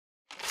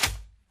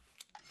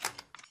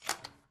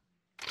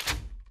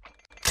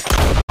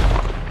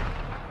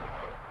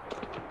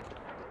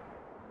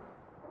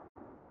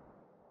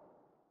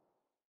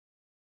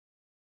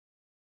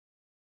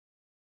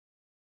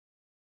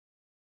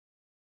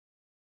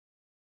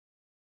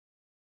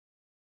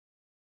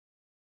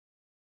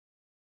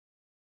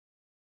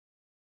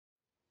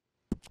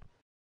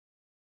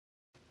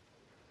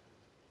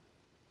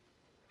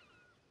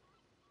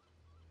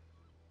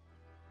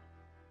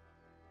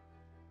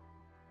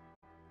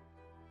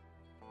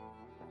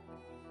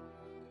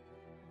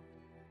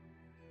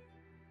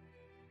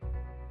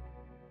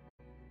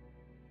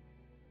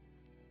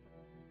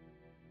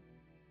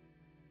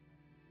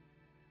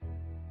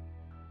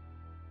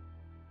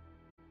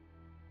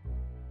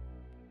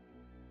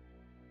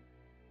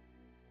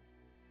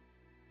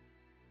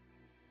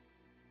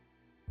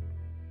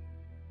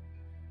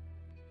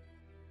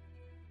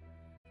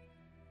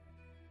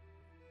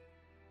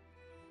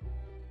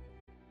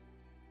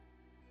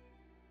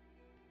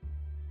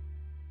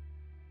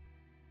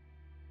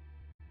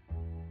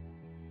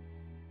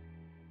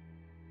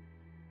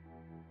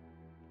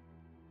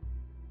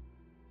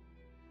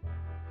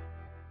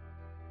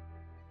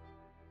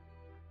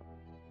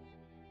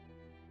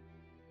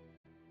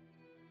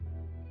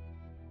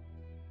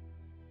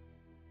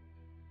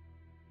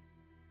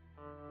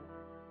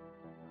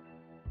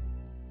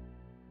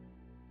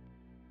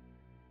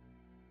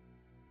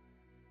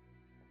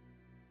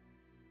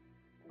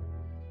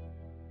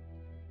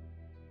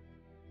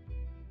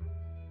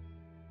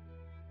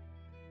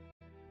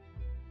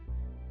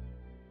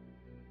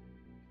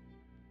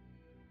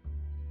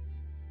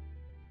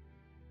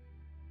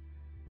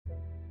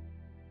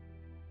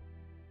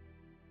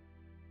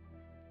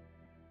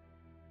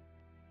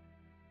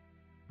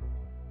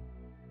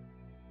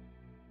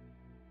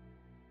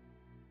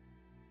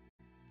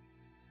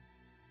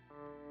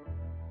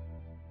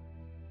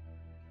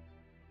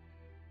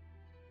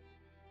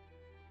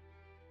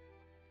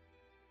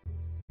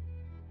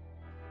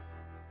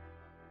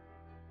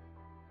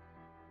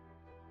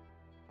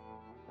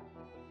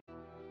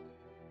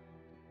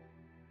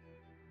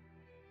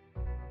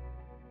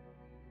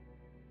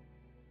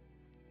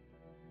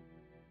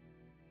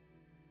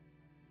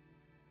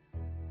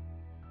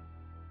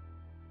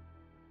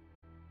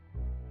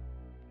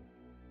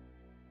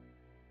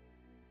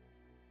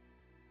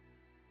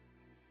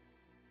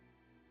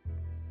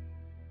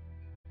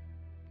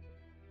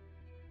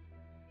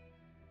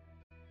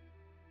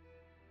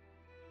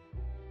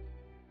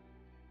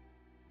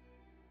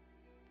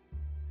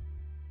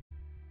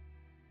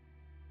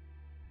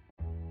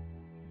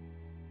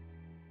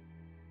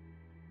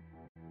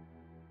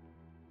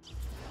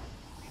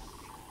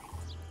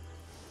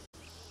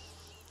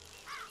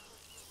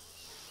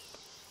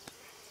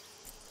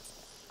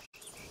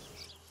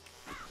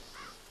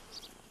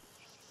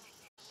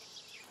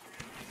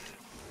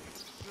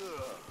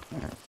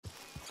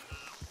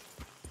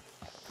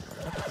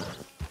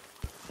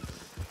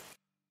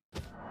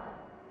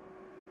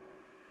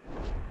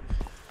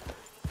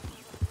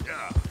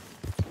Yeah.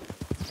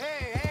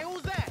 Hey,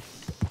 who's that?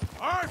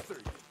 Arthur,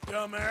 you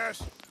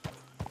dumbass.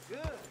 Good.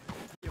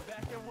 You're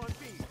back in one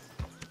piece.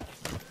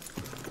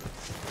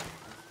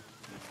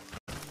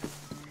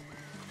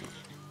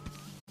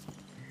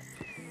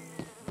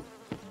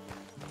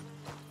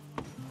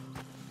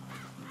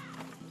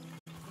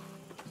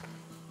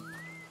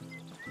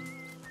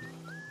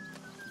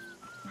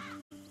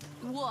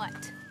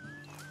 What?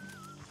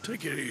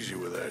 Take it easy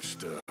with that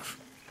stuff.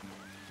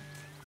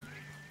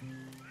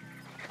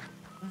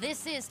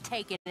 This is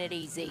taking it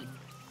easy.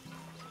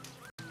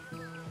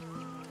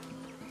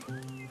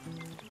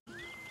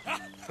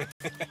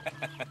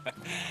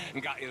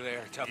 Got you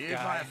there, tough If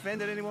I guy.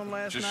 offended anyone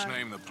last Just night,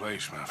 name the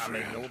place, my I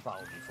friend. make no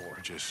apology for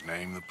it. Just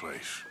name the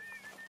place.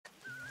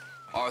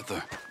 Arthur.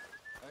 How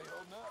you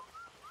holding up?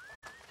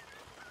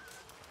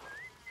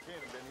 Can't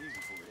have been easy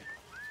for you.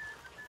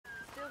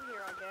 Still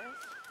here, I guess.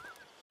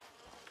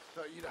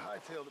 Thought you'd have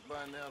hightailed it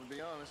by now, to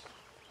be honest.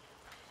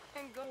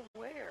 And go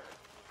where?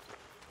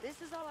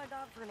 This is all I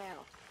got for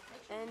now.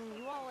 And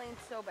you all ain't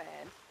so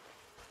bad.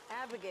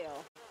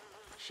 Abigail,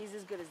 she's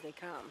as good as they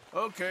come.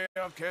 Okay,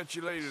 I'll catch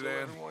you later So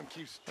then. everyone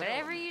keeps telling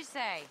Whatever me. you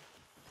say.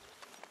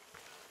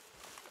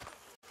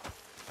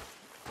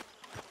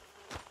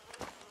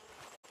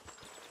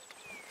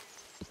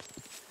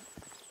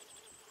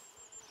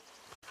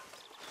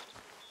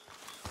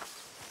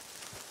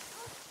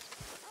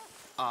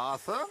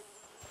 Arthur?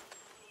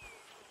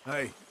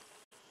 Hey,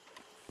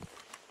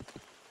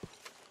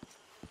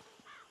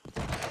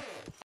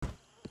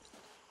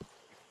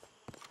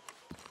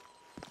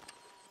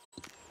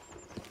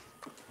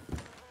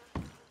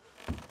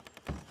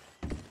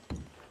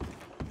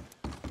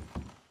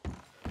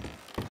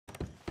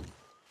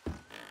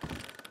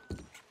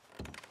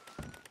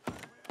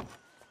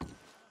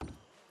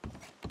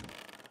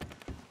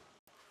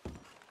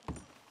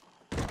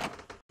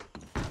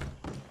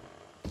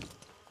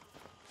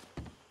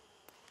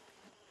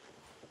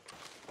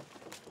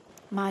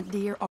 My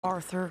dear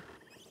Arthur,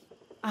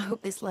 I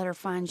hope this letter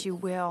finds you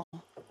well.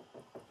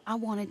 I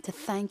wanted to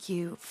thank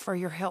you for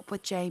your help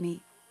with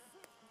Jamie.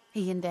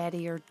 He and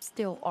Daddy are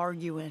still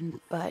arguing,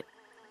 but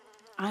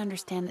I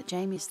understand that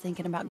Jamie's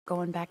thinking about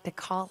going back to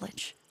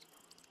college.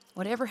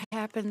 Whatever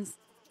happens,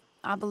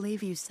 I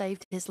believe you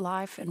saved his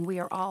life, and we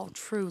are all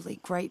truly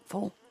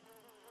grateful.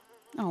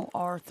 Oh,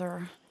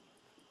 Arthur,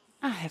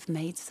 I have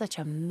made such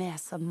a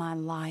mess of my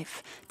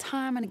life,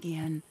 time and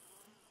again.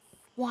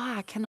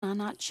 Why can I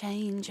not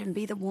change and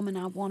be the woman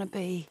I want to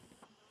be?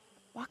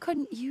 Why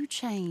couldn't you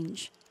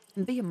change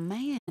and be a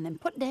man and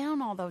put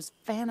down all those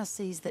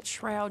fantasies that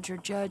shroud your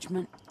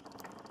judgment?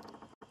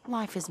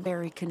 Life is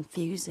very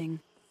confusing,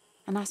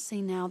 and I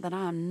see now that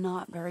I am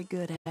not very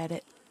good at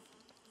it.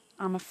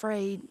 I'm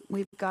afraid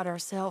we've got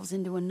ourselves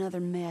into another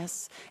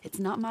mess. It's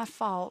not my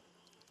fault,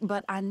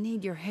 but I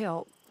need your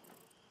help.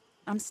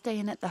 I'm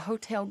staying at the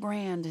Hotel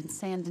Grand in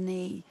Saint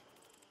Denis.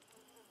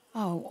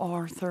 Oh,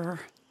 Arthur,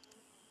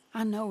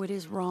 I know it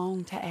is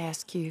wrong to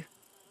ask you,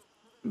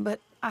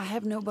 but I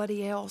have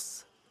nobody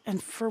else,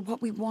 and for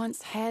what we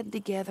once had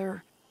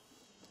together,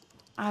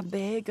 I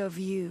beg of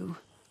you,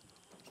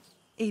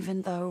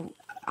 even though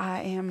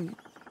I am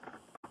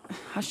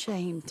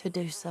ashamed to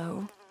do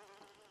so.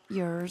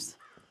 Yours,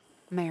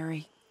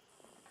 Mary.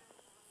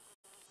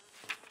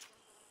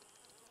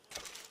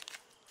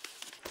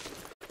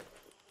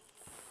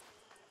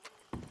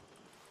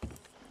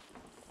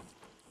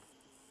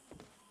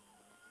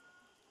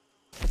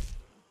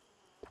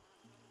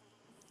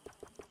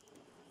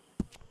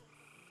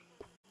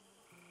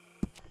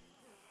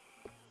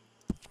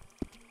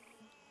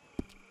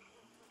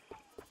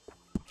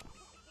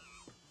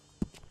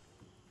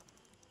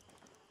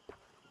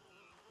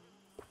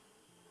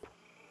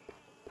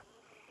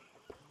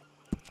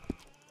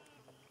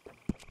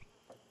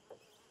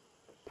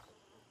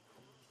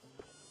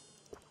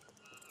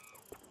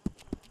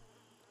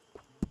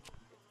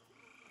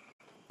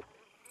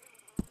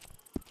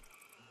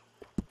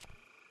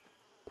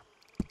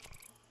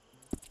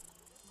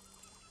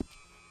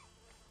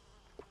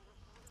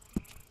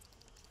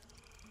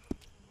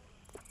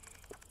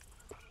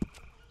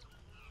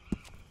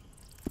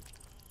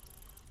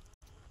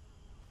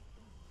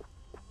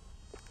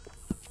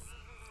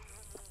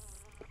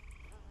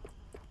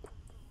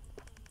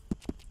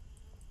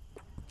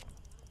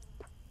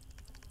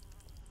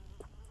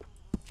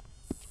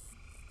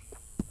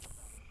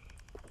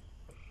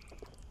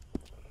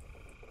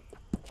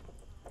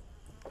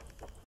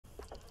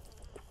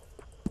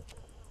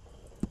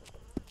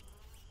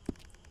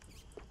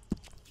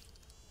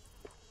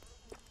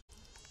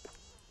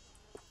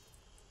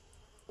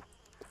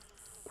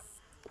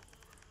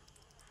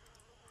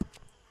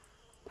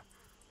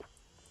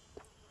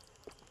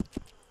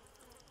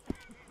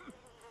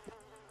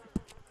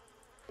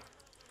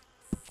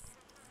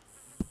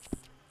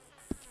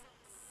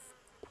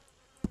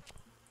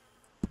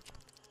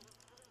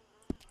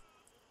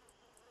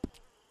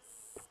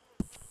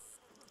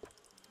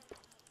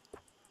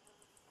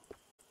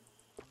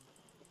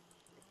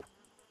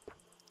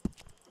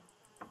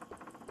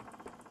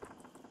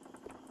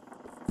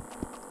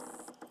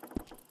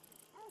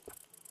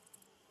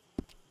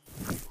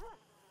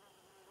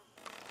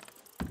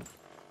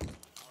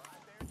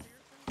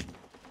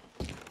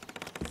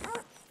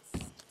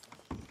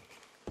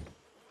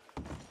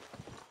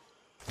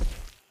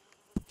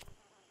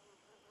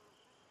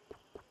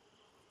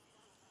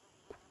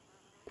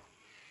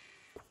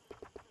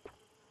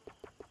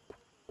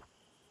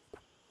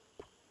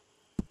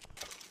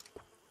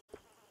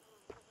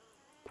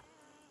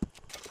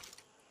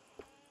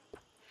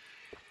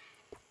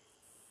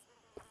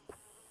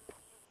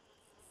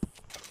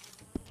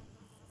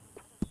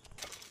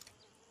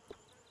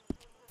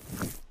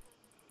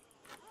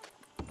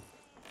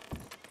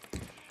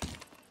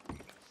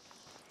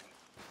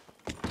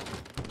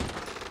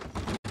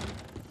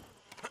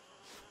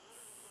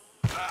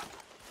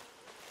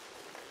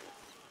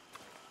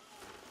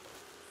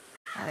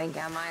 I think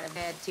I might have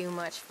had too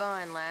much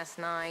fun last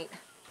night.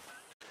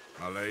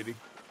 My lady.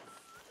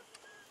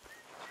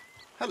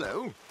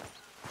 Hello.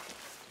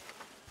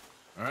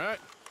 All right.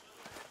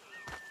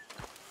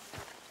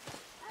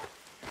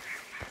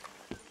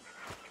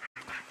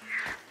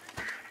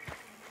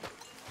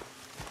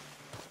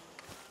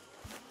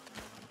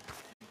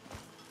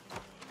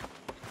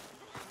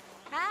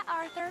 Hi,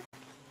 Arthur.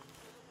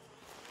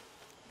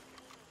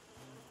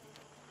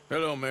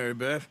 Hello, Mary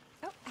Beth.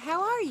 Oh,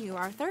 how are you,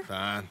 Arthur?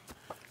 Fine.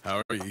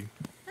 How are you?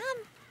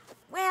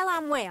 Well,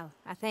 I'm well,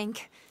 I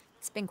think.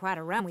 It's been quite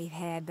a run we've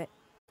had,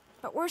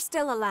 but we're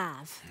still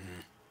alive.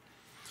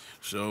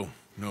 So,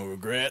 no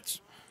regrets?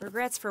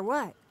 Regrets for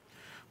what?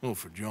 Well,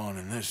 for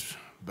joining this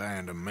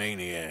band of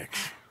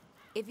maniacs.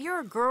 If you're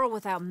a girl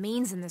without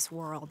means in this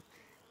world,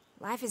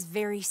 life is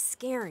very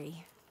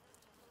scary.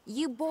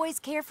 You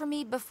boys cared for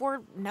me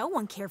before no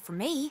one cared for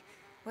me.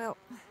 Well,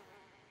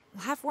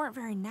 life weren't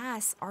very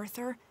nice,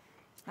 Arthur.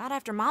 Not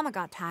after Mama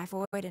got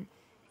typhoid, and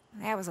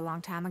that was a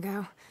long time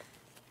ago.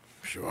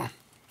 Sure.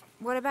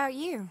 What about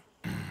you?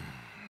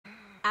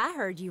 I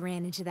heard you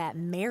ran into that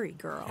Mary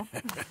girl.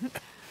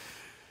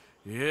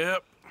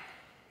 Yep.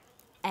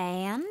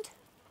 And?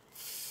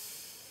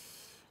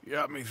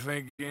 Got me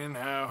thinking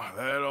how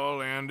that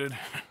all ended.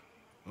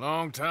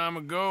 Long time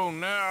ago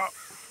now.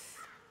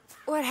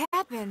 What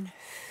happened?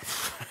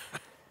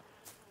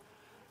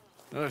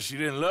 Well, she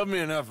didn't love me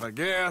enough, I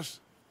guess.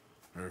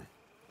 Or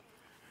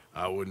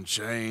I wouldn't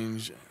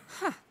change.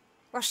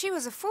 Well, she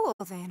was a fool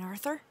then,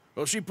 Arthur.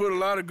 Well, she put a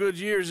lot of good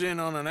years in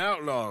on an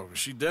outlaw.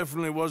 She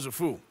definitely was a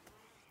fool.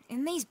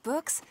 In these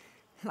books,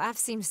 life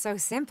seems so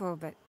simple,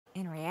 but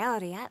in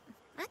reality,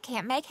 I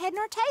can't make head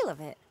nor tail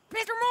of it.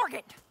 Mr.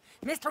 Morgan!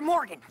 Mr.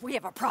 Morgan, we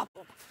have a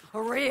problem.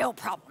 A real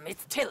problem.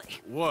 It's Tilly.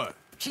 What?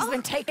 She's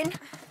been taken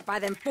by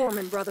them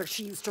Foreman brothers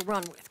she used to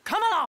run with.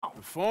 Come along!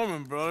 The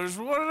Foreman brothers,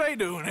 what are they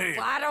doing here?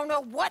 Well, I don't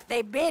know what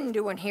they've been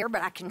doing here,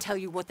 but I can tell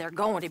you what they're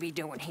going to be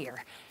doing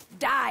here.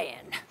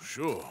 Dying.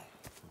 Sure.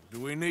 Do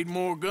we need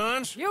more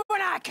guns? You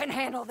and I can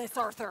handle this,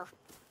 Arthur.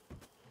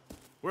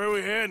 Where are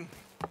we heading?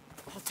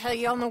 I'll tell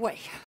you on the way.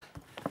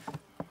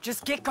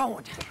 Just get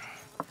going.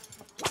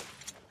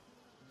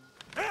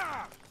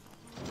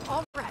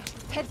 All right,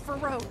 head for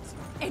Rhodes.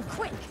 And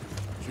quick.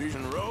 She's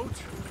in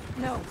Rhodes?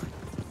 No,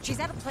 she's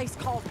at a place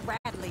called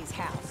Radley's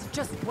house,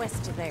 just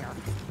west of there.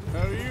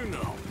 How do you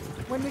know?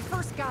 When we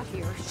first got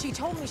here, she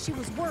told me she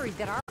was worried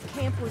that our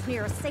camp was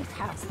near a safe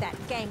house that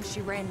gang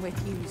she ran with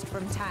used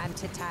from time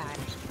to time.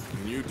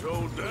 And you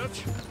told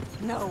Dutch?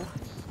 No.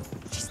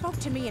 She spoke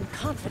to me in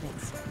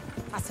confidence.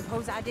 I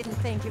suppose I didn't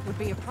think it would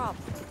be a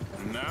problem.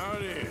 And now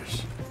it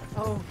is.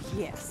 Oh,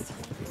 yes.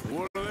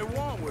 What do they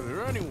want with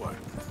her anyway?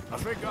 I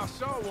think I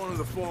saw one of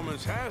the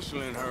foremans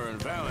hassling her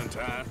and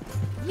Valentine.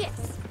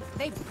 Yes,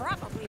 they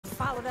probably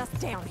followed us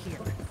down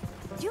here.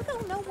 You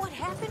don't know what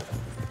happened?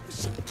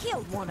 She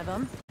killed one of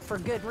them, for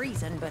good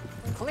reason, but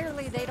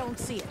clearly they don't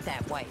see it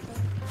that way.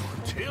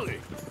 Tilly?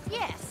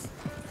 Yes.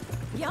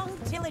 Young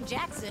Tilly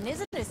Jackson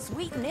isn't as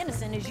sweet and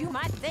innocent as you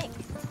might think.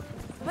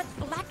 But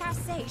like I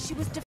say, she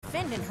was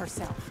defending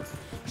herself.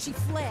 She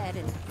fled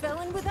and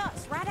fell in with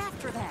us right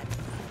after that.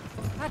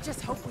 I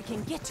just hope we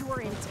can get to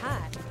her in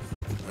time.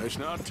 It's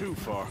not too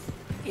far.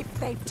 If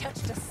they've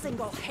touched a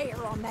single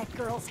hair on that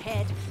girl's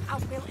head, I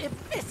will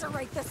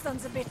eviscerate the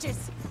sons of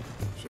bitches.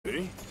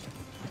 See?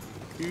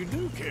 You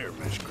do care,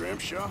 Miss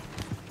Grimshaw.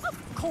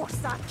 Of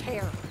course I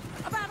care.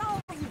 About all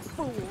you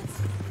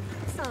fools.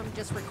 Some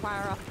just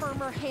require a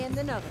firmer hand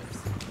than others.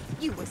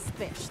 You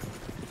especially.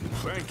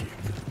 Thank you.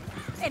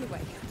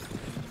 Anyway,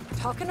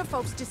 talking of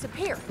folks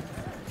disappearing,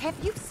 have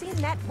you seen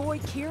that boy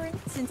Kieran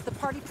since the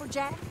party for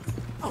Jack?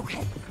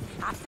 Okay,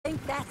 I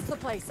think that's the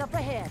place up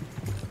ahead.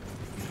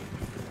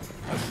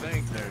 I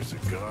think there's a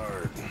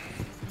guard.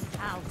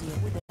 I'll deal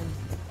with him.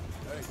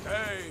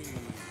 Hey!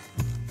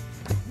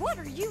 What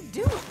are you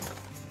doing?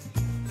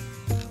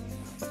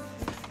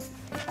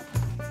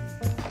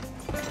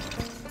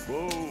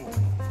 Whoa!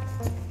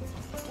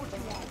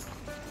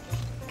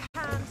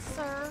 Kind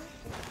sir,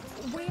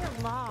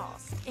 we're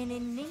lost and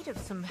in need of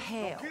some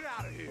help. Get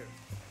out of here!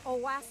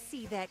 Oh, I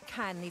see that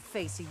kindly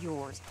face of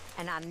yours,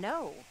 and I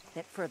know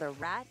that for the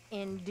right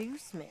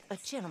inducement, a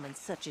gentleman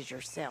such as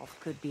yourself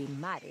could be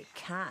mighty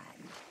kind.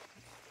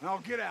 Now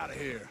get out of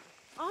here.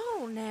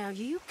 Oh, now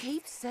you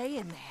keep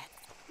saying that.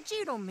 But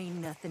you don't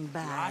mean nothing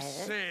by I it.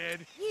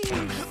 said... You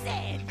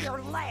said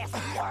your last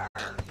words.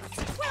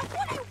 Well,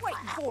 what are you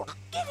waiting for?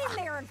 Get in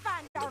there and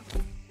find our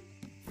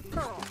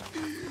girl.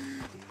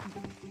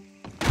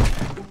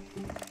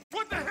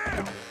 What the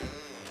hell?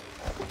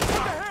 What the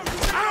hell?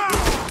 Ah!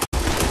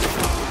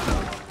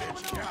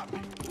 Bitch got me.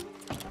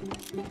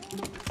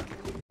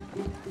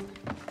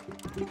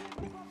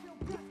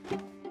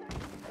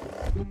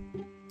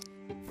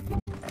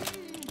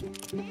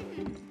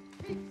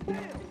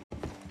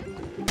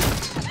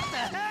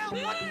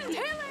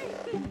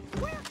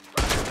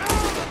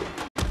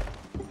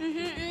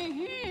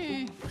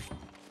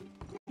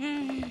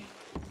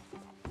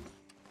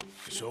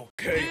 It's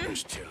okay,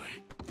 Miss Tilly.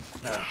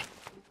 Now,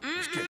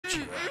 let's get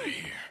you out of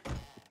here.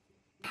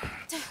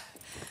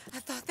 I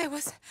thought there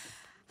was...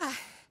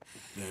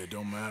 Yeah, it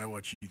don't matter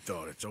what you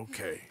thought. It's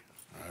okay.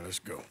 All right, let's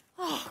go.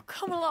 Oh,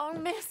 come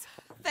along, miss.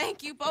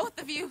 Thank you,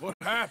 both of you. What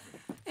happened?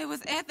 It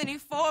was Anthony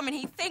Foreman.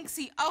 He thinks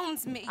he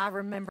owns me. I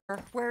remember.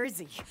 Where is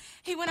he?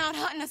 He went out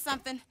hunting or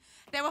something.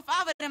 There were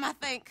 5 of them, I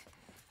think.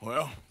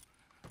 Well,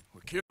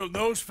 we killed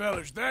those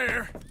fellas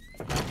there.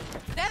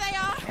 There they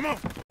are. Come on.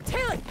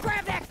 Tilly,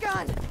 grab that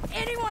gun!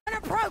 Anyone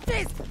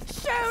approaches,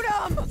 shoot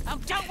them! Oh,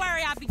 don't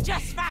worry, I'll be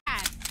just fine.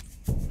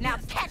 Now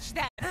catch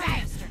that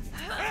bastard!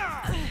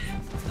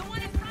 The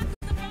one in front of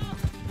the ball.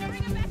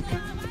 Bring him back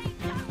alive. I ain't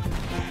done with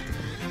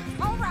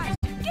it. All right,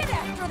 get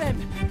after them!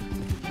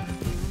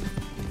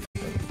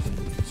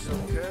 It's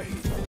okay.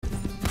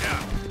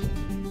 Yeah.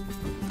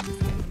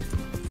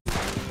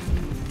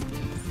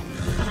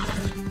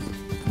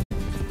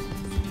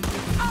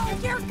 Oh,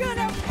 you're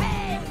gonna pay!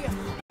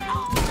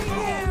 All of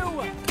you!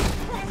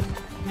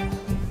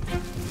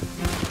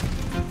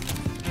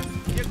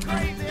 You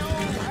crazy old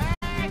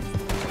hag!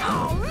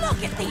 Oh, look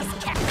at these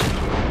cats!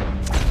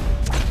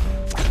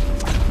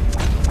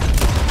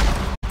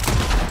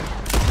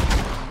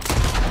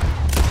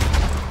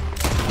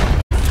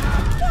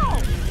 Whoa!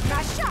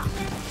 Nice shot!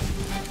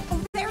 Oh,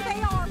 there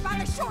they are by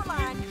the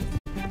shoreline!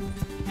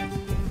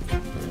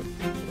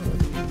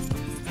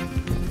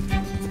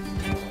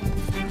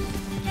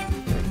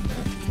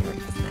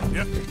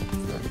 Yep.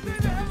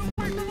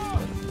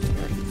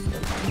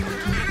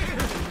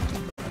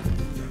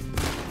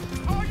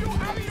 Are you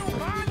out of your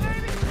mind,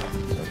 lady?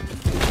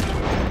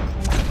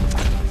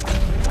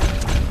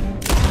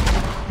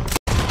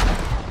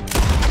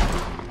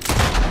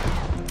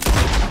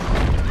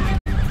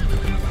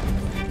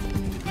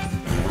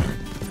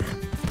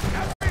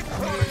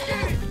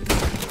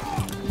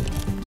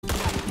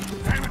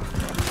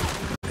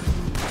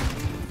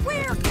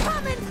 We're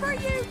coming for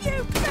you,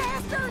 you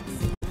bastards!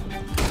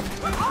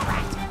 All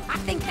right, I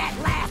think that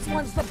last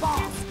one's the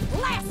boss.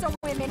 Lasso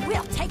him and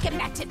we'll take him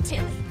back to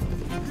Tilly.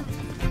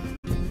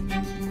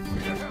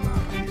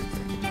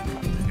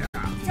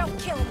 Don't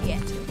kill him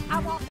yet. I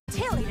want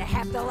Tilly to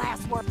have the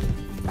last word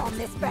on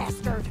this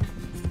bastard.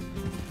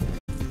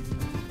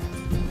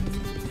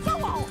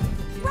 Go on,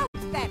 rope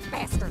that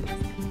bastard.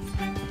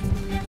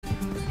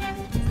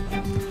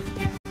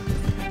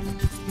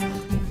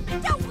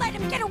 Don't let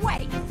him get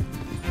away.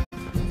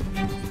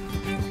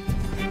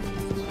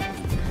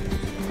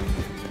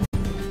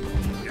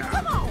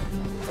 Come on,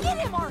 get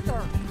him,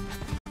 Arthur.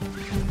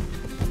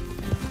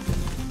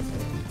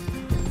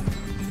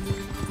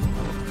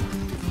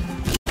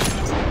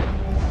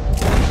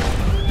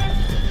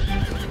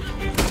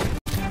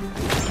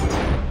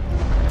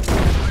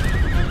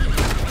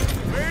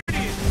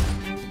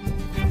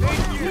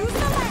 Use the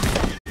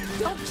lasso.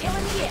 Don't kill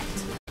him yet.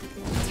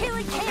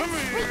 Tilly can't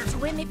speak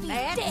to him if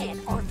he's dead,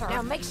 Arthur.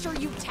 Now make sure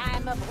you tie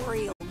him up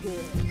real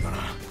good.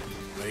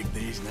 Make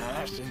these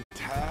nice and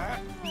tight.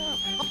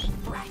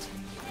 Right.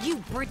 You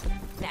bring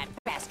that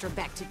bastard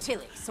back to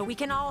Tilly so we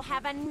can all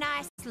have a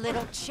nice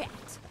little chat.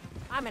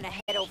 I'm gonna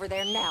head over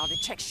there now to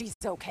check she's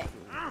okay.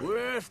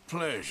 With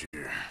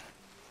pleasure.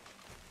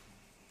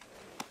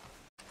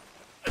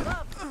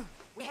 Love,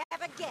 we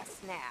have a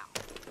guest now.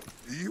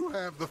 You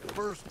have the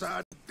first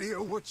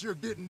idea what you're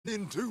getting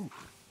into.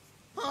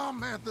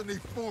 I'm Anthony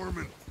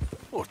Foreman.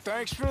 Well,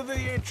 thanks for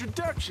the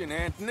introduction,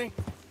 Anthony.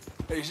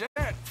 Is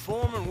that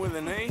Foreman with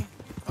an A?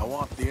 I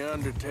want the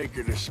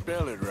Undertaker to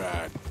spell it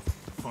right.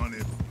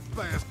 Funny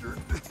bastard.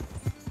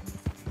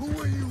 Who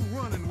are you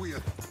running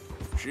with?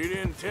 She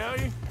didn't tell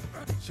you?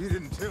 She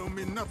didn't tell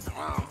me nothing.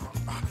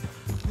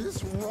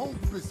 This rope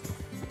is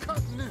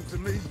cutting into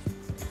me.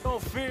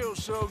 Don't feel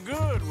so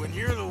good when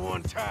you're the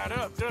one tied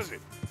up, does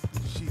it?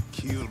 She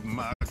killed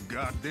my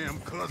goddamn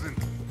cousin.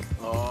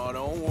 Oh,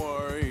 don't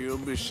worry. You'll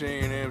be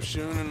seeing him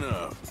soon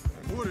enough.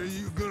 What are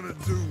you gonna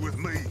do with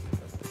me?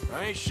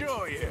 I ain't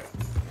sure yet.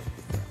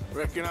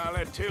 Reckon I'll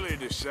let Tilly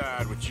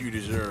decide what you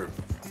deserve.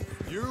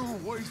 You're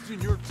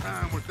wasting your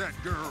time with that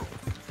girl.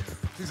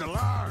 She's a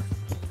liar.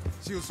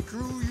 She'll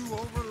screw you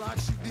over like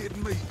she did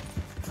me.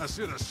 I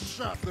should have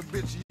shot the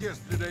bitch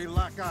yesterday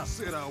like I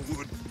said I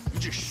would. You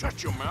just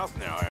shut your mouth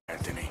now,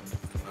 Anthony.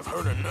 I've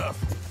heard enough.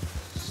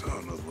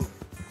 Son of a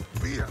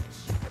bitch.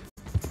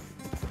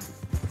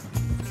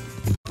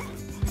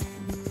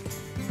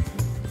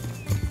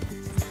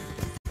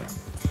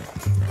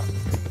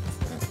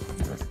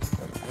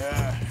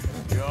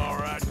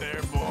 right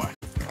there, boy.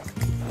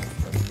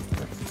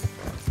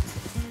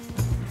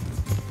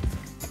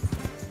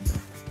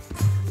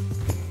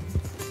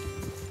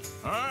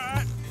 All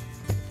right.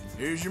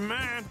 Here's your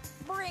man.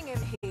 Bring him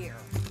here.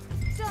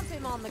 Dump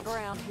him on the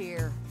ground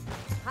here.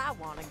 I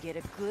want to get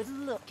a good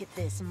look at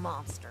this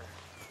monster.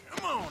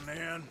 Come on,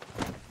 then.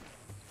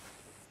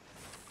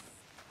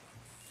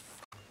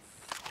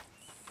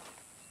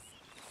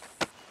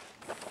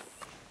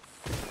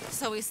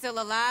 So he's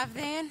still alive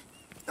then?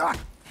 I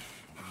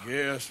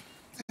guess.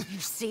 You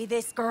see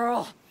this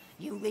girl?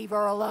 You leave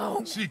her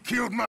alone. She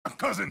killed my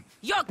cousin.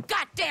 Your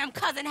goddamn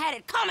cousin had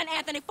it coming,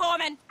 Anthony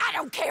Foreman! I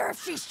don't care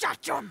if she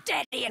shot your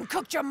daddy and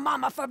cooked your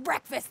mama for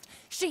breakfast.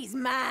 She's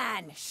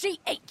mine. She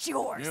ate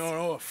yours. You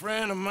know, a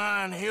friend of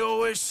mine, he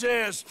always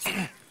says,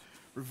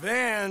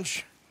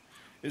 revenge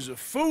is a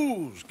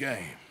fool's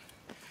game.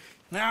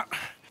 Now,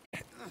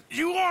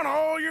 you want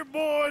all your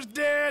boys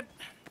dead?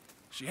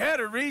 She had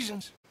her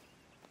reasons.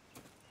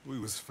 We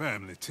was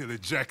family, Tilly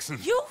Jackson.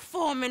 You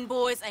Foreman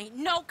boys ain't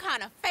no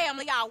kind of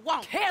family I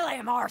want. Kill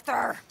him,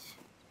 Arthur.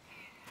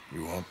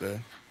 You want that?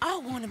 I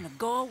want him to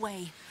go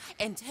away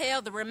and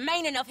tell the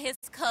remaining of his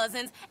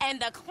cousins and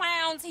the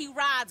clowns he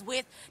rides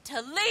with to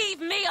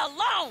leave me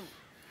alone.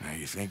 Now,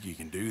 you think you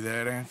can do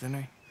that,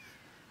 Anthony?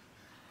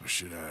 Or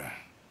should I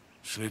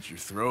slit your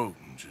throat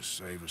and just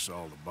save us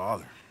all the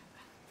bother?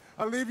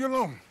 I'll leave you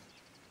alone.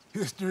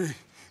 History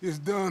is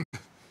done.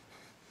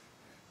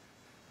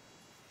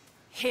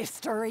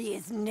 History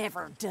is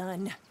never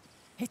done.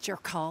 It's your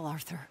call,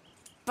 Arthur.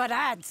 But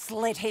I'd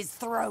slit his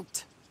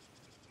throat.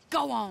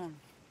 Go on.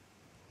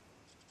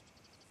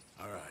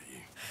 All right,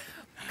 you.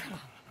 Come on.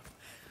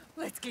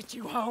 Let's get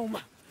you home.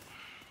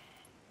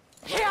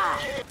 Yeah!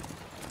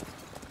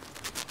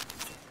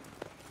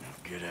 Now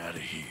get out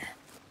of here.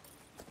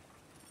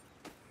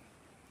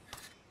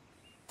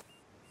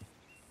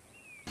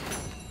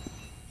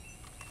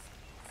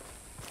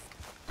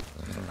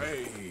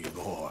 Hey,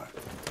 boy.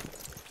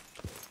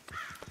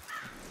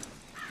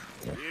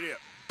 Get up.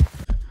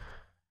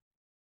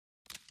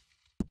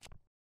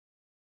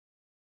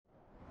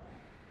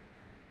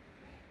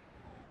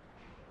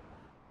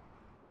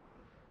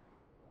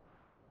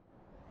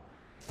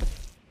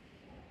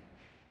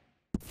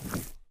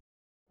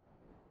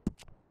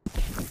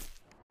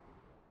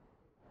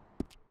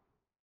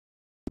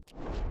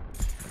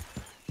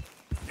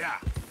 Yeah.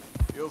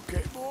 You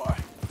okay, boy?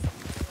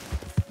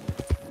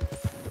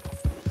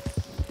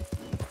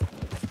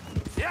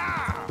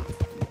 Yeah!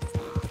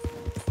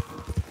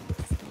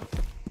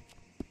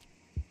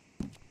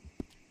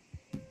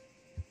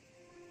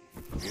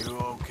 You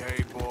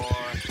okay, boy?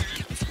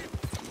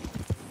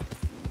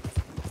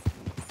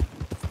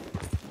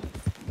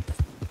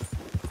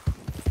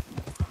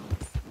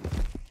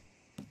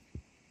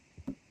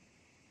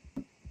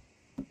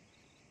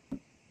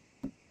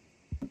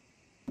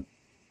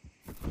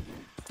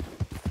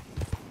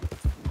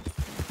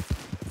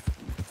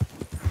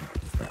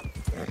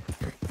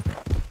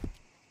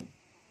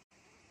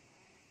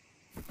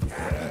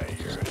 Yeah,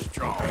 you're a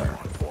strong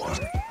one,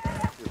 boy.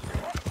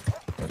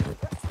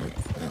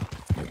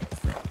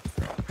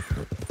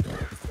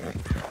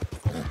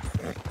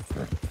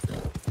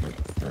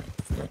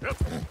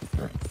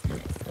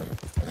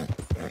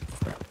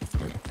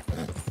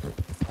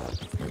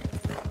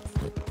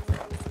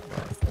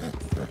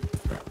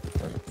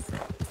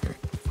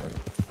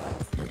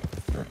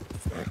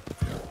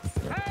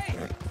 Hey!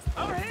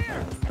 Over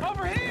here!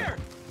 Over here!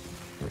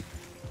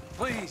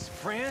 Please,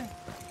 friend.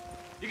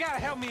 You gotta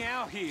help me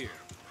out here.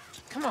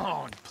 Come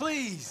on,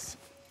 please.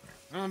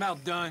 I'm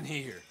about done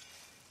here.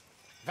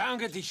 If I don't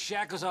get these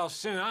shackles off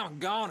soon, I'm a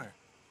goner.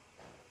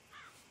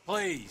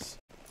 Please.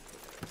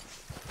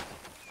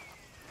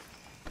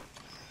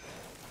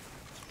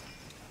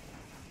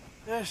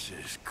 This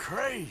is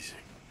crazy.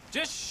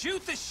 Just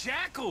shoot the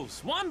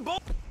shackles. One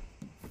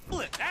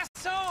bullet,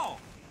 that's all.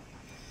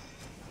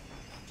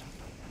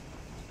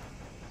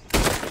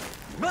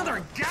 Mother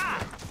of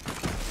God!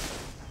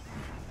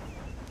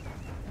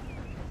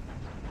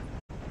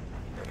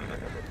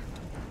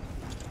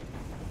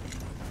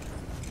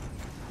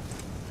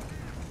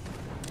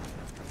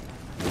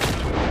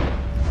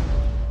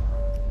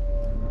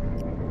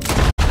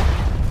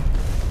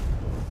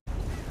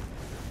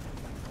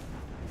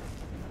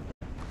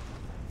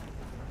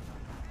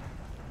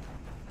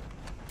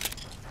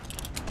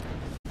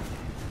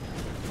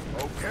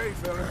 Okay,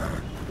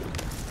 fella.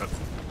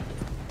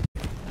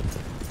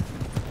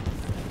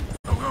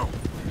 Go, go.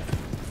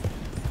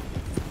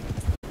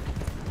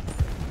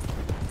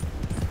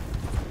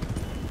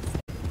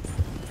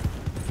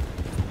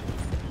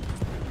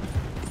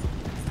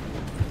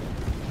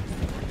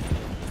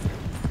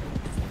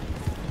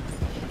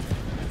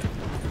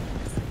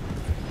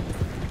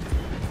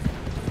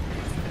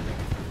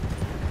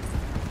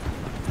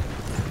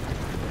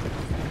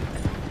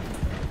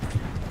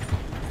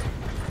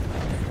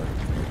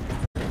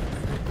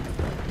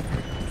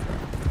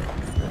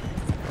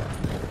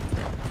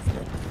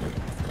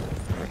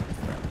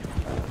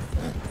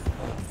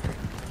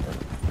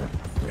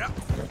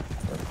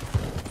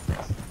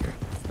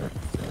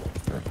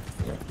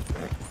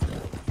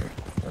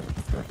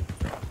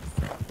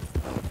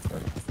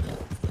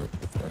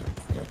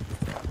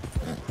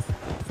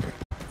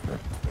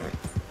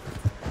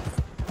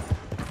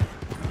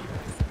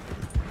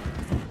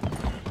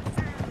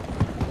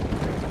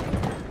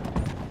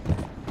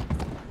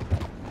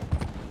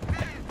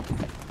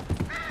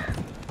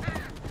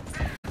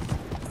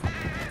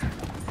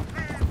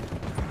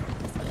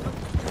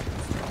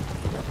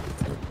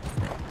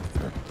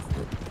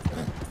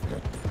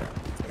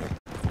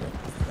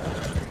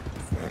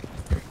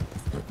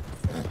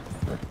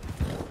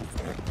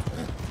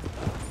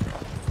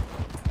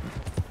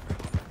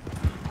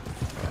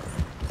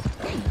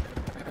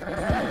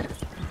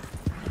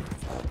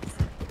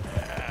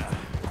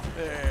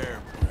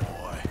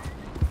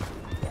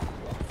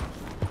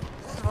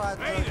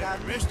 Hey there,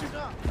 mister.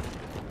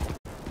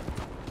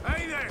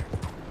 Hey there.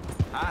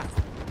 Hi.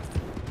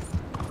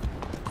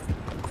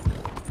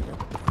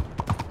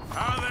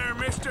 Hi there,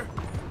 mister.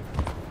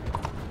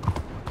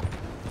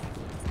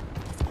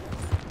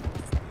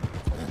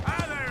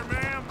 Hi there,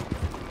 ma'am.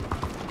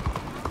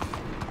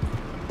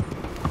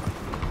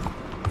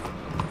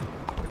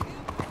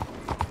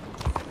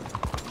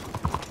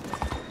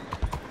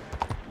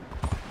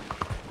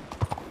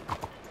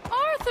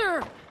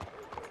 Arthur!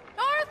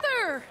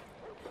 Arthur!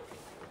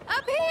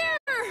 Up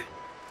here!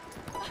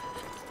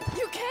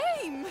 You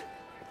came!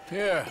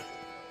 Yeah,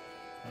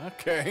 I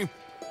came.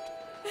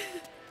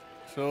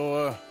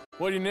 So,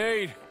 what do you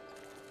need?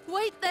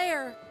 Wait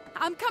there!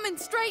 I'm coming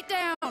straight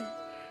down!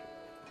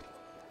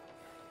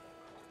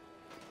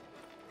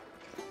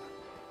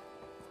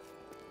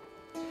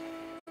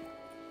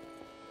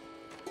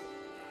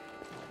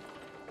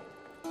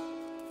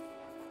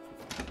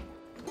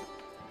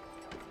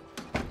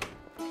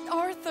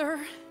 Arthur,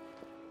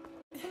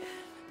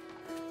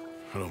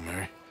 Hello,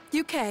 Mary.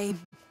 you came.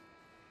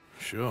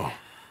 Sure.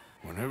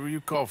 Whenever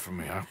you call for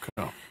me, I'll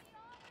come.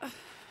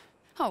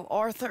 Oh,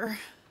 Arthur.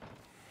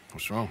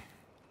 What's wrong?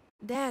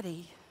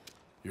 Daddy.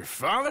 Your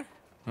father?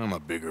 I'm a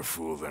bigger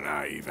fool than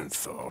I even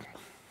thought.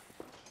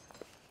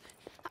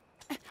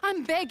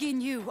 I'm begging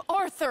you,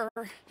 Arthur.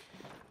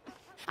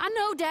 I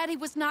know Daddy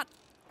was not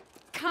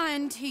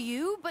kind to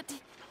you, but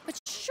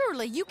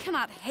surely you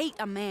cannot hate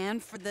a man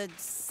for the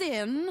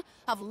sin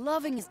of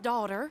loving his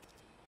daughter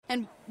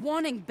and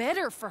wanting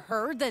better for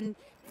her than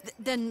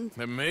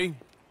And me?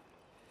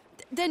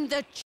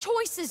 the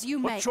choices you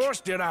What make.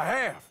 choice did I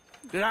have?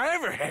 Did I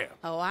ever have?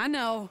 Oh, I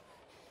know.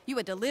 You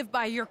had to live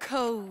by your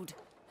code.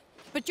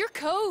 But your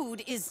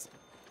code is...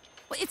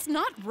 well, it's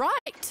not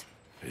right.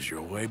 Has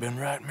your way been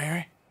right,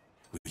 Mary?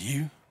 With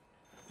you?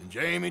 And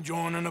Jamie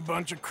joining a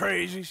bunch of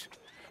crazies?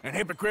 And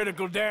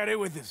hypocritical daddy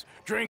with his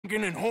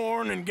drinking and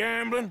whoring and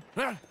gambling?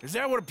 Huh? Is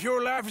that what a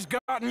pure life has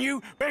gotten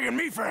you? Begging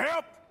me for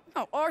help?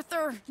 Oh,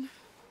 Arthur.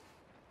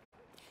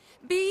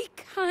 Be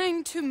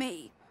kind to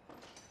me.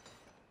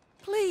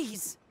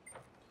 Please.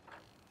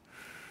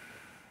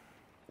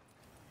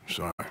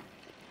 Sorry.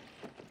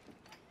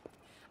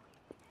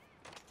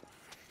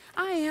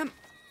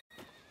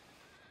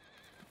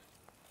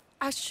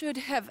 I should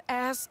have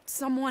asked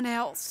someone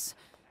else,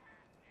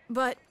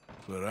 but...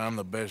 But I'm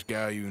the best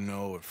guy you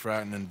know at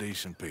frightening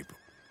decent people.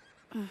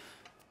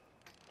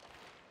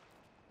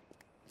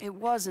 It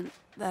wasn't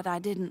that I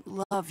didn't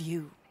love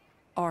you,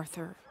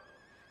 Arthur.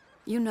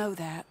 You know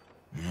that.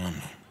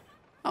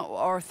 Oh,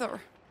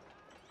 Arthur.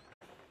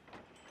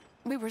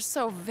 We were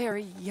so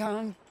very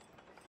young.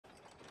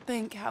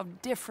 Think how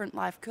different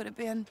life could have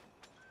been.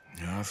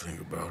 Yeah, I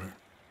think about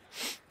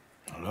it.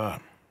 A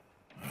lot.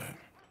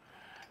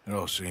 It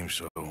all seems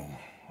so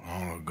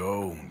long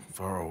ago and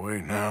far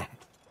away now.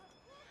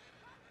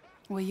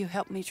 Will you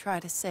help me try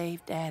to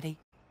save Daddy?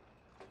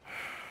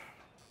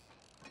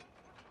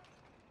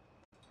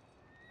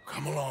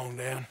 Come along,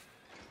 Dan.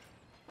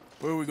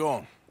 Where are we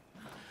going?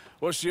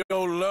 What's the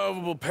old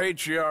lovable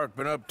patriarch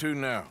been up to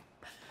now?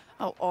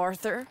 Oh,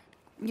 Arthur,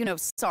 you know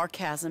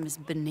sarcasm is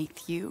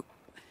beneath you.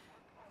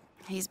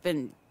 He's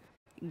been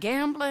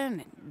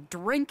gambling and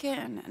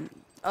drinking and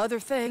other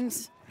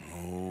things.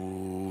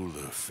 Oh,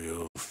 the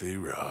filthy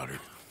rotter.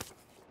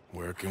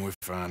 Where can we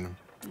find him?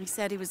 He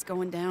said he was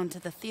going down to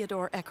the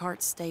Theodore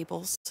Eckhart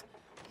stables.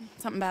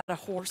 Something about a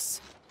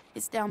horse.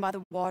 It's down by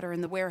the water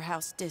in the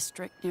warehouse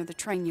district near the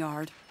train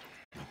yard.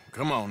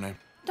 Come on, then.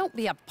 Don't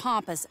be a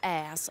pompous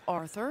ass,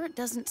 Arthur. It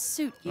doesn't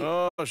suit you.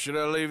 Oh, should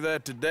I leave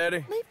that to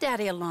Daddy? Leave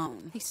Daddy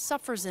alone. He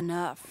suffers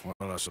enough.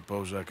 Well, I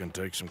suppose I can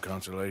take some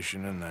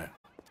consolation in that.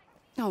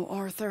 Oh,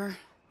 Arthur.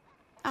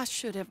 I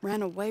should have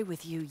ran away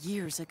with you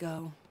years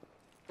ago.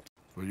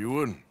 Well, you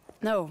wouldn't.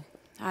 No,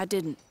 I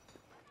didn't.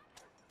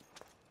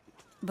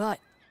 But...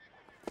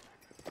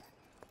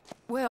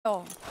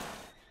 well...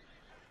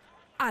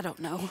 I don't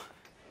know.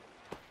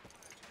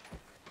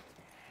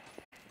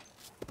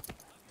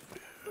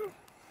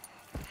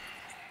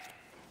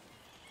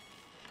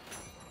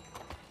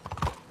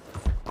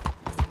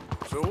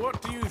 So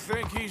what do you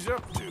think he's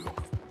up to?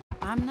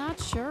 I'm not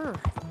sure.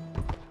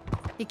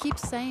 He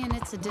keeps saying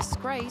it's a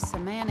disgrace a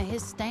man of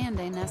his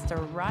standing has to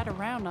ride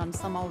around on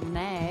some old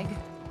nag.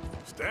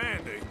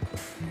 Standing?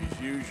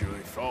 He's usually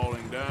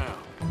falling down.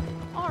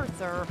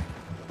 Arthur.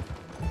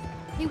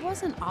 He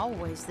wasn't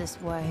always this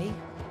way,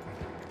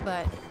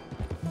 but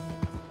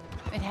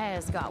it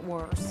has got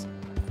worse.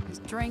 He's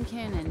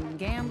drinking and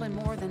gambling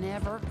more than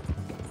ever,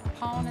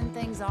 pawning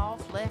things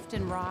off left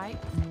and right,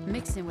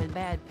 mixing with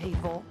bad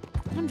people.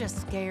 I'm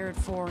just scared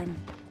for him.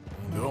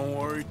 Don't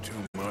worry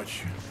too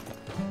much.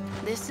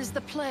 This is the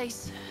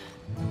place.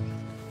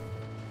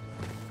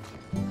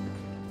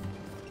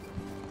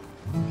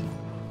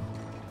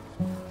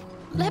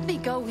 Let me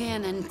go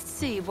in and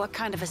see what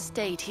kind of a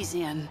state he's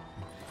in.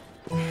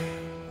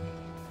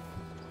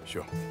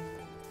 Sure.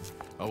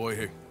 I'll wait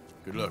here.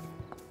 Good luck.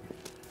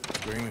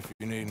 Scream if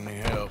you need any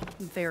help.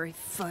 Very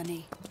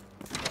funny.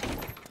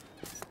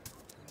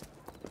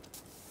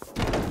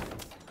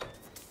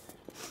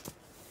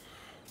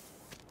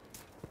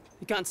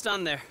 can't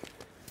stand there.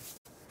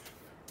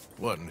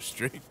 What, in the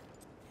street?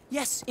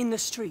 Yes, in the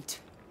street.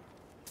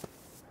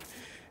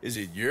 Is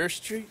it your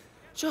street?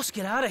 Just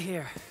get out of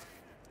here.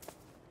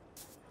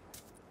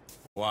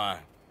 Why?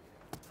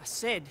 I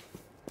said,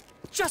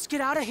 just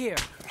get out of here.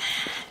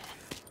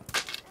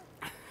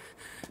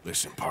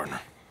 Listen, partner.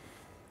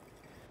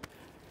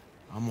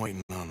 I'm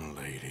waiting on a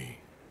lady.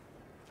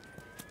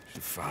 She's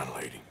a fine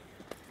lady.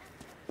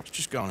 She's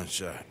just gone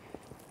inside.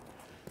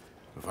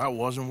 If I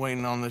wasn't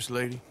waiting on this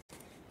lady,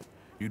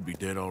 you'd be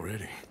dead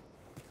already.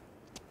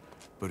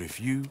 But if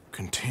you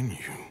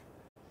continue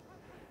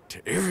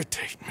to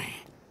irritate me,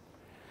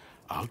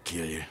 I'll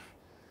kill you.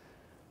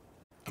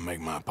 And make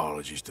my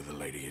apologies to the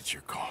lady. It's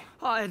your call.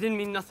 Oh, I didn't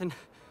mean nothing.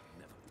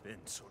 Never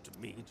been so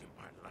demeaned in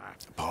my life.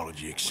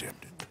 Apology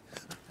accepted.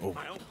 Oh,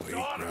 wait,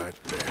 daughter.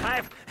 right there. I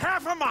have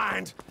half a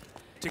mind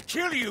to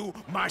kill you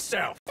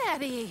myself.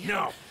 Daddy.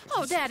 No.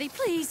 Oh, Daddy,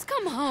 please,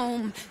 come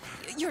home.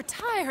 You're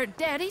tired,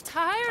 Daddy,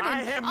 tired and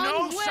I have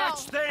no unwell.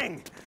 such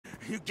thing.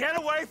 You get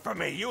away from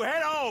me. You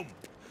head home.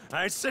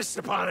 I insist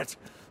upon it.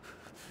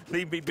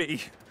 Leave me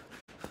be.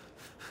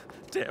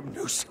 Damn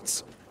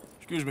nuisance.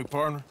 Excuse me,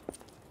 partner.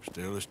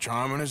 Still as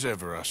charming as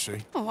ever, I see.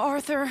 Oh,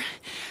 Arthur,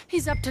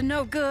 he's up to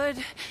no good.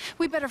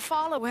 We better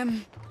follow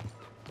him.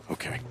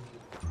 Okay.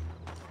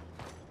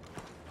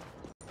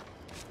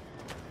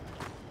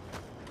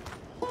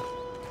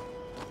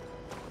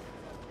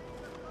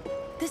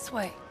 This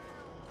way.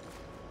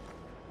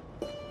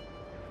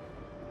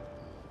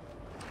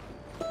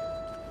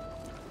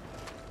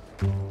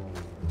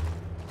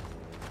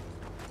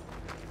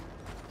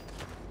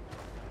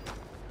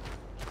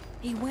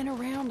 He went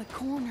around the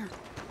corner.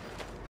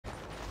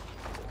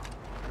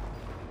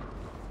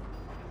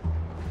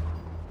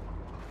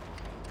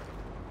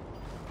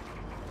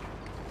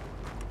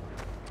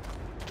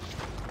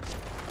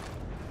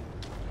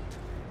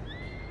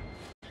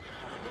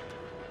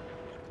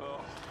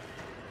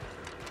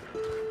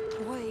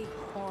 Wait,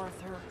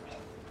 Arthur.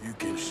 You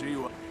can see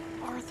what...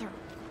 Arthur,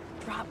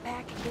 drop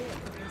back a bit.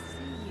 I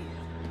see you.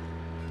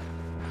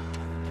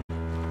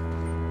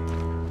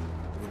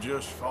 We'll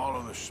just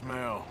follow the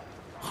smell.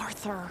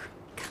 Arthur,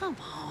 come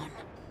on.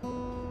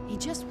 He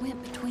just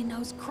went between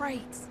those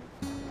crates.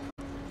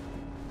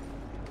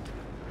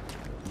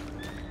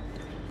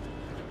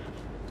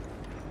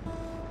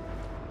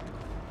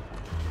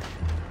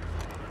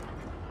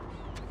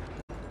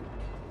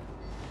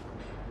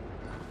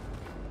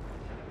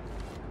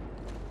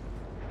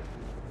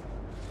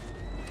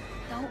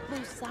 Don't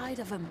lose sight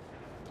of him.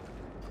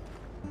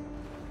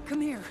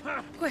 Come here,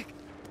 quick.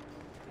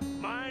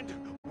 Mind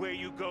where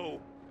you go.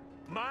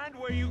 Mind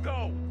where you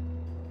go.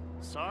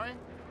 Sorry?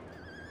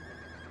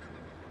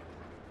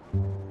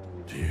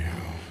 Do you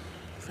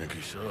think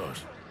he saw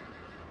us?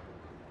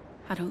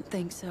 I don't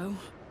think so.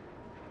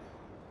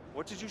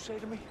 What did you say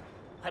to me?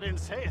 I didn't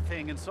say a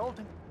thing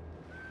insulting.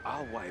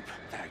 I'll wipe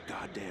that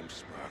goddamn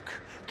smirk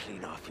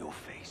clean off your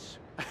face.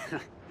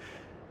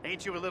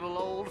 Ain't you a little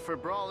old for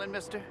brawling,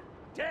 mister?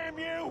 Damn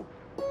you!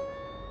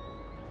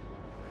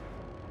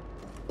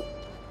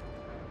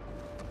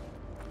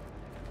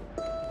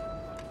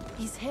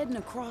 He's heading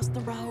across the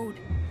road.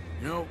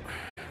 You know,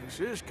 this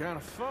is kind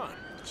of fun.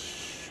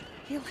 Shh,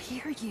 he'll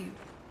hear you.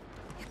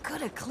 You could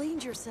have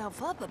cleaned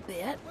yourself up a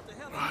bit.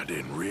 I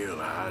didn't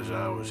realize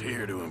I was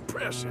here to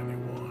impress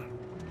anyone.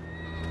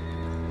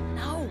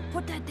 No,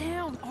 put that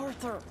down,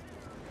 Arthur.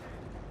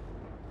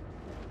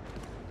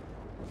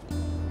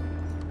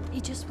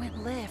 He just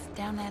went left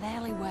down that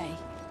alleyway.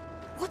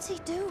 What's he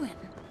doing?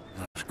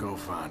 Let's go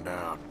find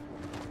out.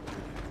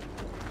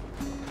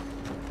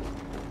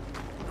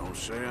 Don't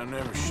say I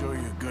never show you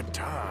a good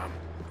time.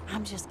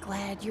 I'm just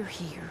glad you're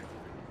here.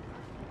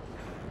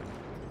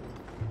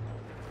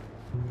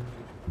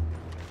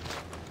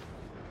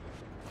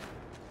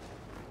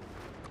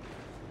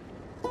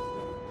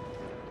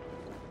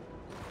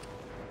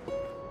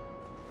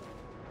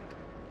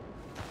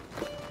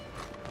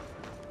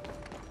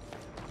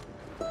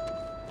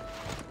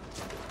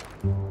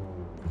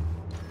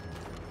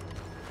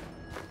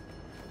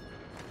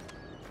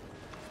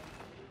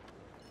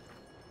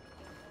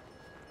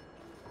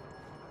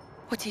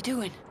 What's he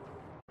doing?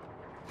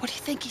 What do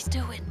you think he's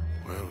doing?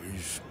 Well,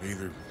 he's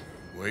either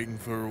waiting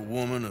for a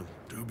woman of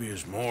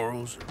dubious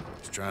morals or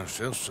he's trying to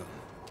sell something.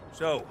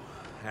 So,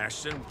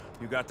 Ashton,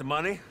 you got the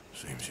money?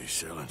 Seems he's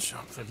selling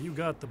something. Have you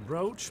got the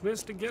brooch,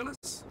 Mr.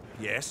 Gillis?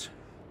 Yes.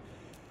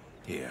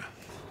 Here.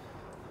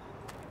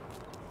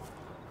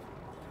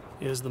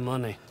 Here's the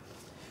money.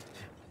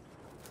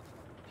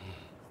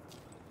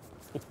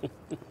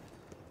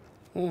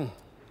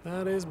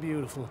 That is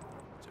beautiful.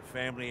 It's a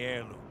family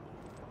heirloom.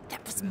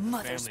 That was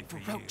Mother's Family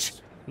for brooch.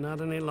 years. Not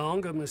any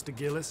longer, Mr.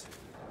 Gillis.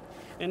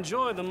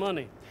 Enjoy the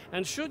money,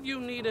 and should you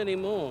need any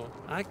more,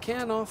 I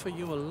can offer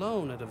you a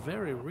loan at a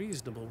very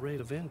reasonable rate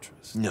of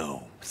interest.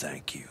 No,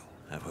 thank you.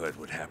 I've heard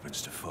what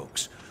happens to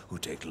folks who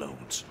take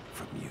loans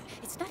from you.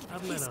 It's not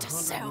I've even met his to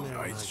 100 sell. men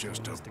No, it's like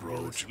just you, a Mr. brooch.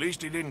 Gillis. At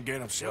least he didn't get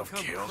himself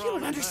Come killed. You don't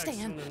crying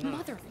understand. back soon enough.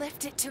 Mother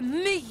left it to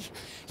me.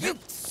 You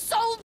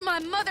sold my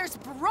mother's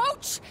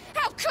brooch?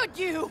 How could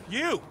you?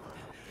 You!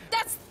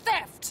 That's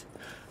theft!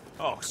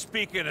 Oh,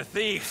 speaking of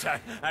thieves,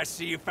 I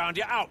see you found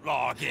your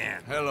outlaw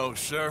again. Hello,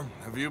 sir.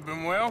 Have you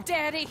been well?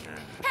 Daddy,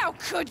 how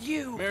could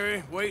you?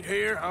 Mary, wait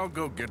here. I'll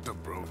go get the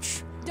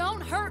brooch.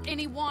 Don't hurt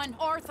anyone,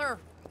 Arthur.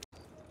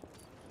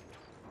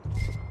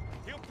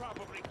 He'll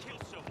probably kill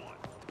someone.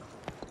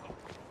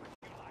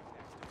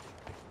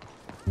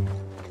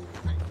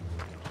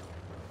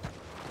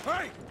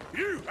 Hey,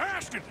 you,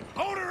 Ashton!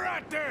 Hold her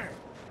right there!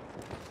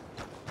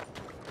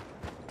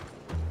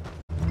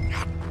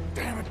 God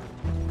damn it.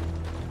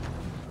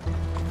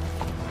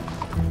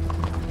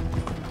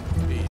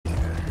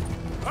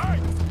 Hey!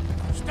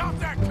 Stop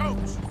that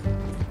coach!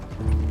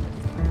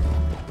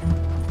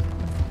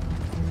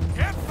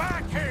 Get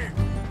back here!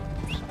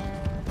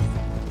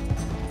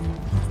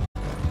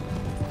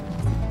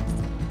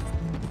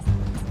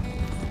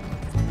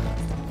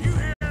 You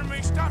hearing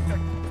me? Stop the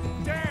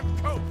damn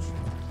coach!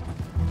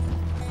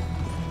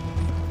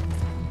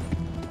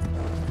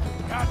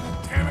 God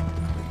damn it!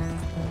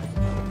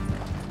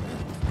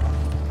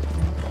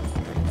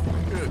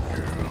 Good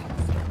girl.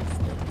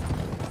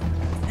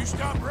 You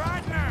stop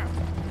right now!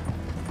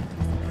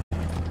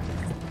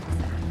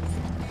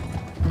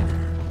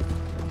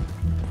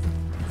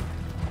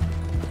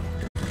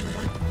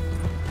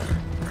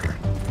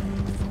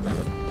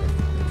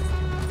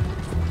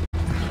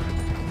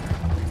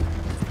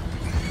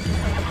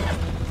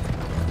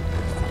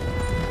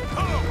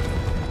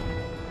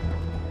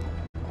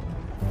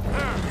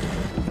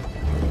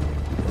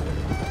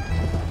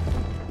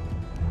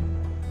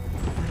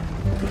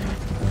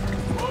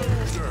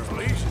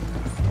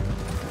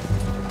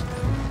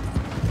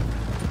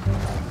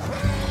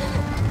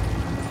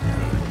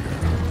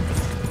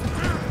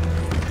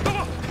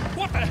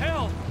 What the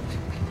hell?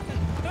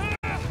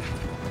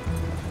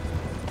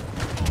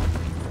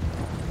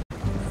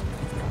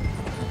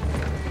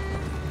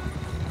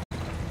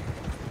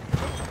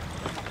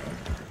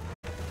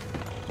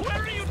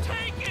 Where are you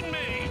taking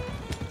me?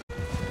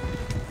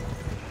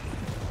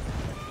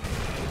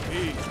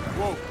 Easy.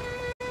 Whoa.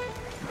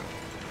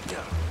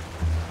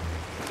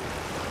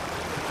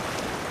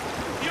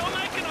 You're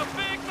making a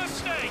big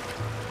mistake.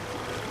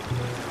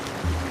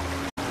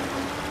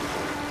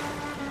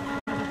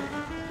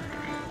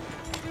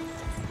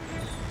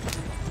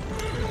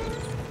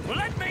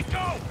 Let me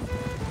go!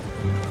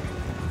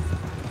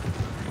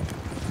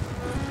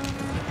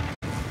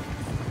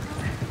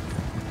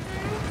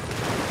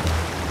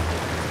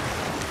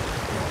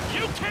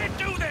 You can't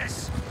do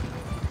this!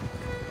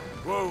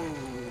 Whoa.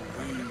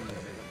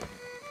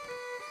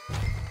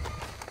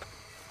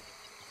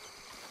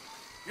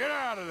 Get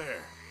out of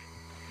there.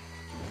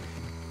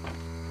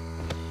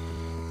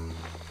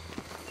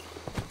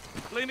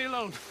 Leave me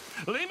alone.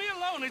 Leave me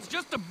alone. It's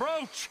just a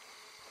brooch.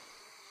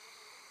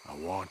 I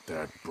want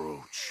that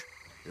brooch.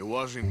 It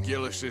wasn't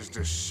Gillis's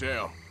to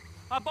sell.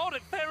 I bought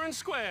it fair and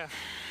square.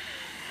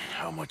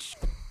 How much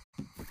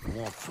you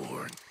want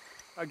for it?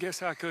 I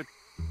guess I could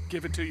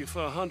give it to you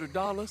for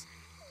 $100.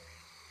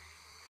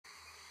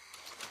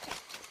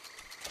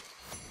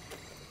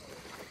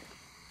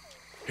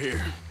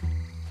 Here.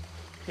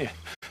 Here,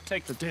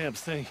 take the damn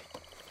thing.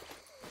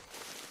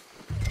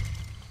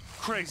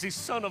 Crazy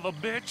son of a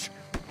bitch.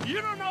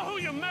 You don't know who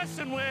you're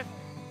messing with.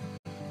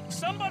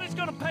 Somebody's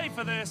gonna pay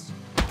for this.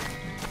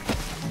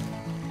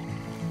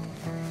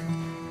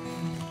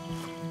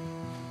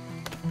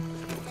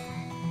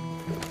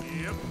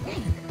 Yep.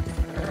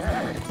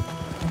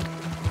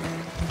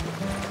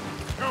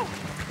 Go.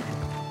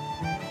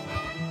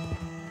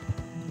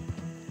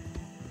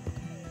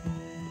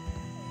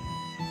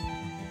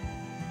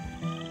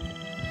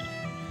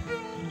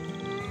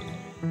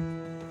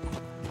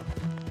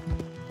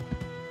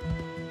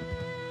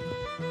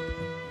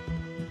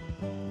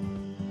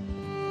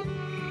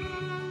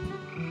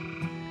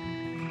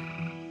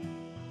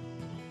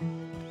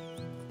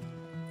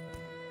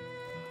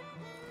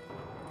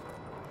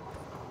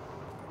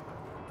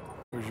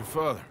 Where's your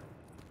father?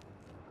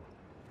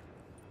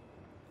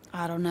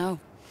 I don't know.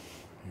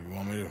 You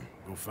want me to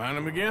go find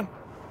him again?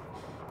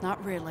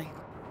 Not really.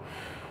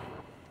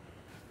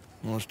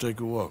 Well, let's take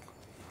a walk.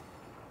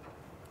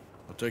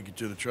 I'll take you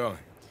to the trolley.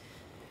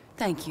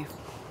 Thank you.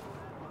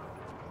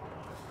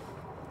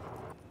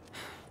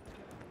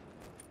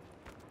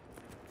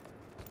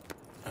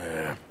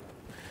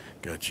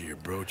 Got you your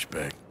brooch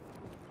back.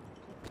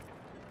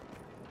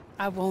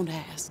 I won't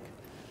ask.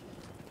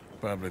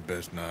 Probably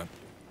best not.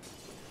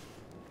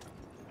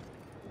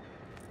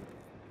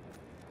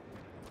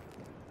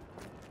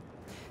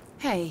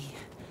 Hey.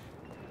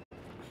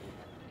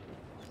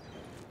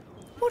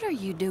 What are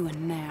you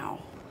doing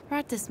now?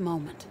 Right this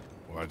moment?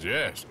 Why'd you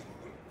ask?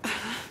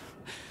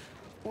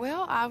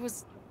 Well, I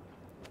was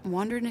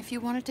wondering if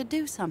you wanted to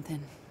do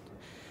something.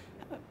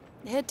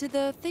 Head to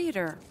the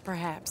theater,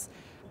 perhaps.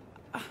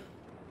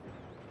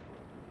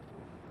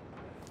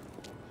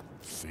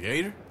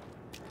 Theater?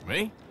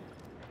 Me?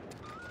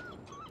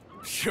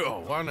 Sure,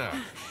 why not?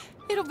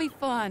 It'll be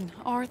fun,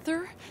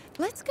 Arthur.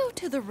 Let's go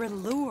to the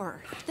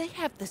Relure. They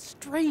have the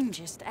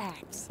strangest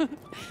acts.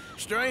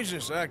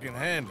 Strangeness I can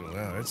handle.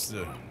 Well, it's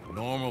the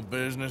normal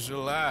business of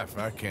life.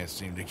 I can't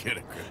seem to get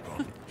a grip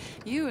on.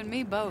 You and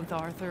me both,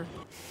 Arthur.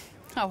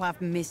 Oh,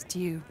 I've missed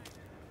you.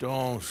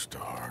 Don't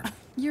start.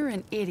 You're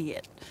an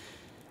idiot,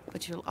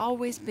 but you'll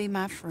always be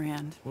my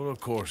friend. Well, of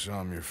course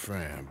I'm your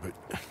friend, but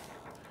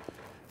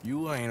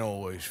you ain't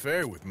always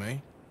fair with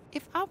me.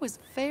 If I was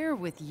fair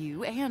with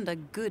you and a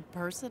good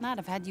person, I'd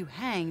have had you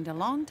hanged a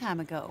long time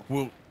ago.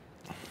 Well,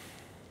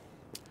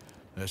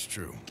 that's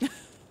true.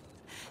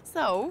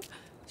 So,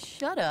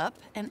 shut up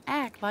and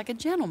act like a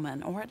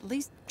gentleman, or at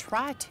least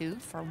try to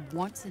for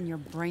once in your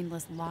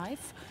brainless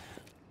life.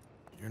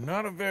 You're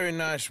not a very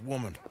nice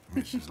woman,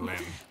 Mrs. Lynn.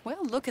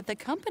 Well, look at the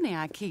company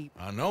I keep.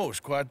 I know, it's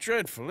quite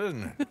dreadful,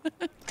 isn't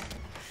it?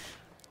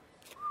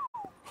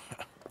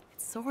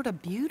 It's sort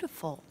of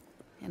beautiful,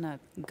 in a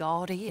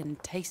gaudy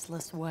and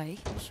tasteless way.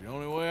 It's the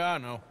only way I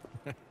know.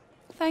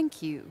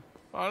 Thank you.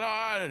 Oh, no,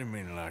 I didn't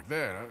mean it like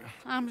that.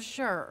 I'm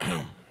sure.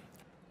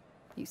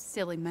 You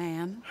silly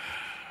man.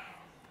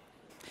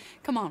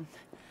 Come on,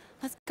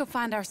 let's go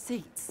find our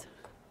seats.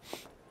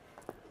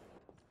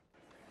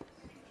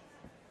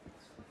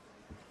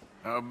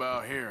 How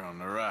about here on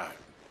the right?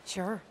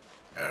 Sure.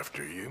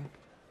 After you.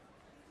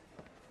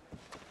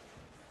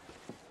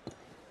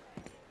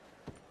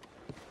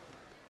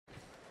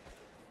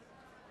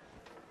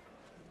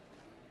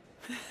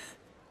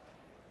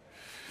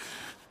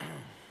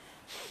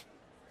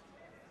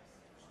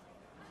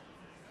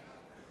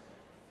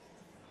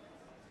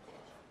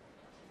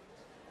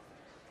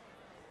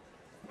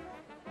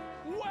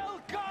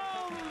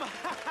 Welcome!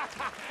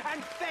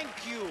 And thank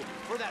you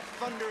for that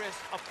thunderous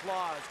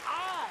applause.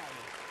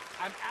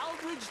 I'm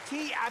Aldridge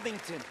T.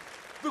 Abington,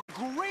 the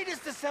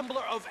greatest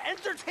assembler of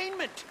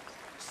entertainment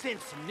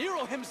since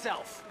Nero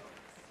himself.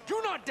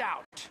 Do not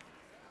doubt.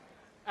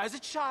 As a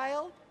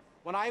child,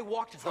 when I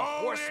walked the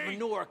horse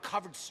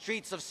manure-covered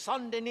streets of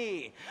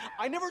Saint-Denis,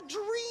 I never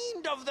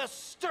dreamed of the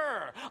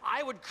stir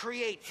I would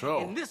create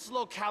in this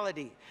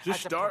locality just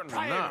as a starting or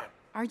proprietor not?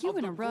 Are you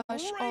in a rush,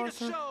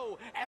 greatest Arthur? show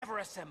ever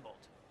assembled.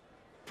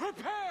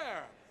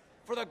 Prepare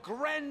for the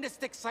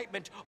grandest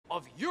excitement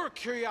of your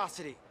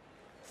curiosity.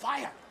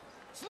 Fire,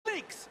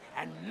 snakes,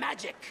 and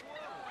magic.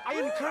 I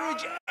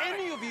encourage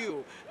any of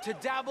you to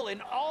dabble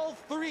in all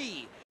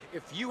three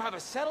if you have a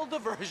settled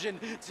aversion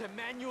to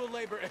manual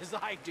labor as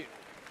I do.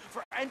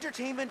 For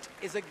entertainment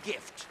is a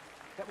gift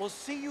that will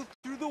see you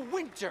through the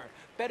winter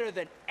better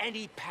than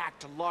any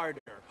packed larder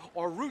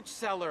or root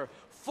cellar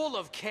full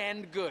of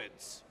canned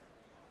goods.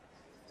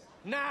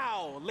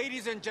 Now,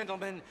 ladies and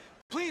gentlemen,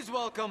 please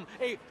welcome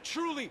a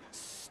truly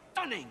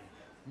stunning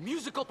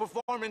musical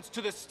performance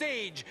to the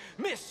stage,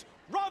 Miss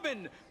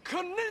Robin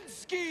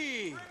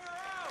Koninsky!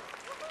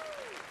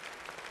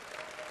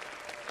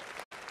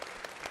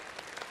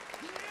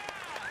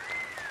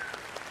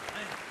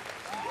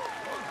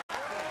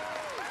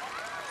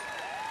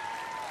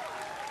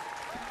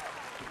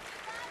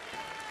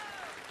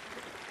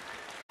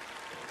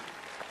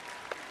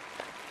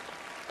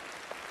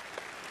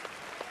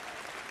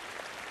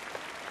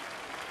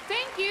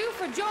 Thank you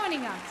for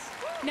joining us.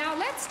 Now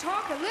let's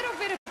talk a little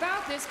bit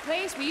about this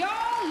place we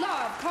all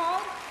love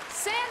called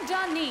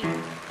Saint-Denis.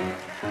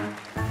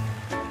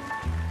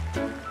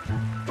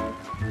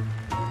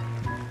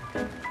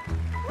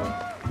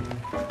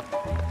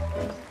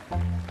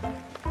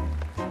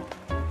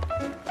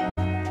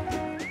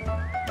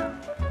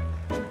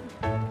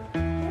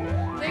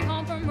 They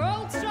come from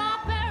Road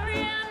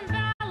Strawberry and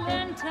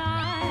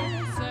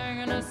Valentine,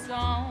 singing a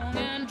song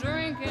and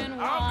drinking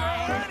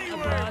wine.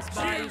 Across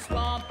Bayou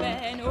Swamp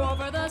and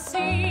over the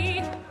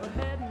sea, we're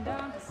heading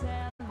down to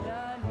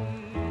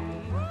Saint-Denis.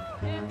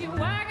 If your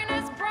wagon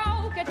is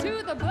broke, get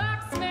to the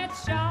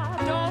blacksmith shop.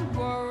 Don't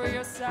worry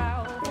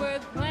yourself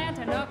with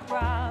planting a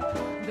crop.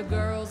 The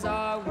girls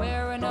are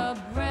wearing a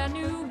brand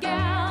new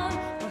gown.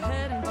 We're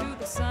heading to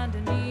the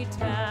Saint-Denis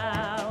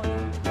town.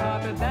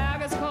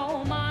 Carpetbaggers,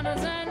 coal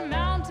miners, and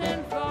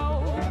mountain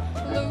folk,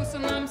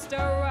 loosen them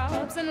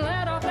stirrups and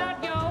let off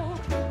that yoke.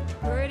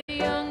 Pretty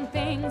young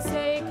things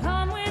say,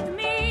 come with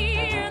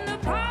me in the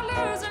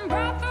parlors and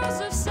brothels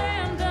of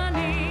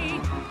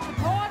Saint-Denis. The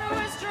porter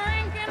is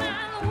drinking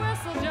and the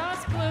whistle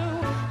just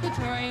blew. The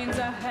trains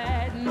are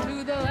heading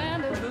to the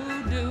land of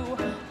voodoo.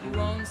 You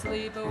won't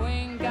sleep a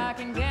wink, I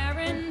can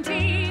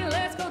guarantee.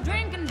 Let's go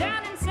drinking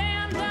down in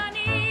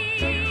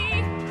Saint-Denis.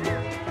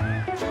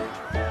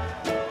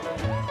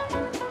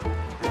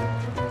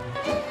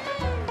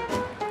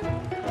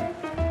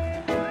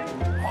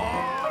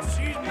 Oh,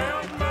 she's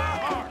melting my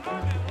heart.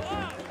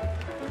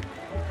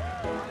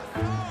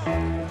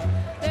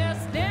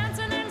 There's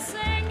dancing and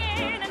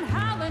singing and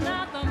howling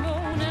at the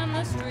moon in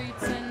the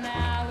streets and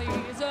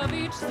alleys of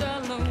each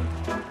saloon.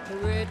 The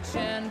rich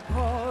and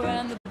poor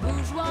and the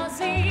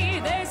bourgeoisie,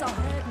 they's all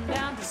heading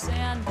down to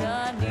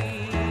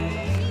Saint-Denis.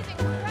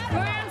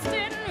 France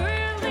didn't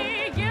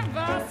really give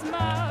us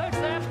much,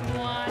 except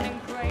wine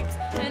and grapes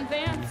and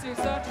fancy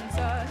such and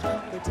such.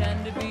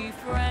 Pretend to be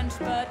French,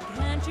 but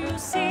can't you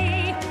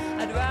see?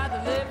 I'd I'd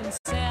rather live in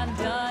Saint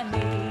Denis.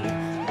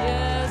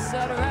 Yes,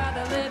 I'd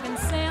rather live in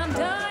Saint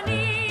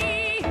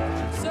Denis.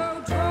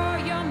 So draw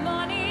your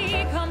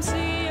money, come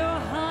see your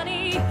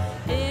honey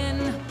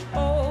in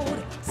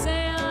old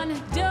Saint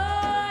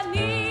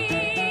Denis.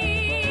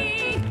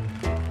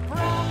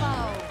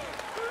 Bravo!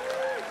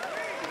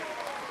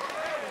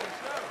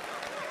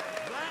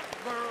 Black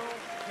girl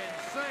can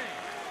sing.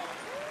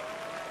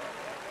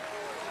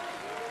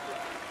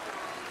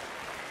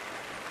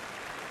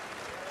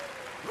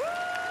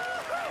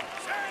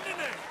 Stand in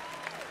there!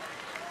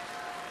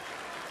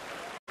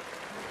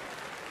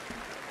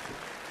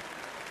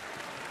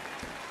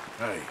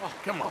 Hey,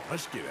 come on,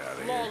 let's get out of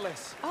here.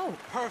 Flawless. Oh.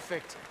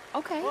 Perfect.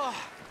 Okay. Oh,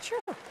 Sure.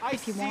 I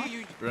if you see want.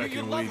 you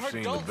Reckon love we've her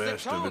seen the dulcet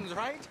best of it. tones,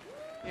 right?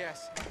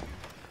 Yes.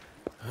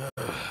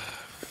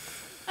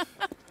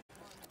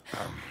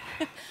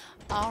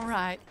 All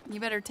right. You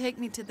better take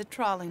me to the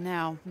trolley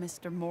now,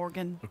 Mr.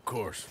 Morgan. Of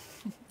course.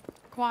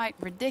 Quite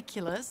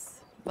ridiculous,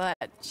 but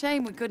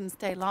shame we couldn't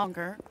stay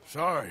longer.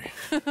 Sorry.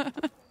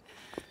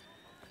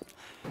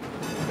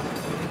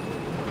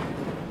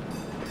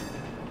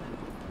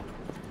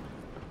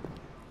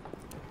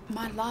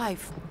 My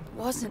life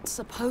wasn't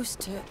supposed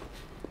to...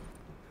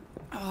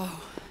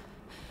 Oh.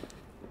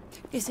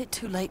 Is it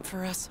too late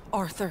for us,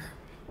 Arthur?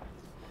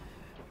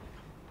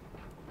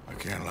 I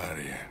can't lie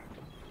to you.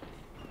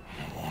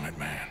 I'm a wanted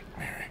man,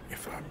 Mary.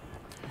 If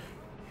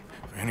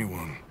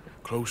anyone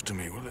close to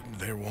me, well,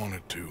 they're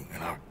wanted too.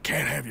 And I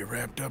can't have you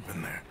wrapped up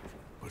in there.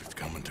 But it's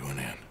coming to an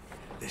end.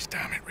 This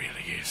time it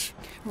really is.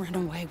 Run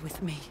away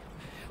with me,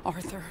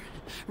 Arthur.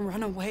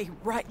 Run away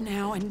right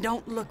now and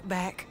don't look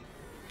back.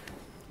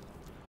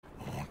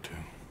 I want to.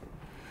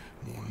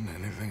 More than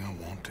anything, I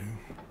want to.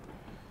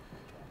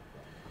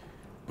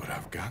 But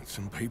I've got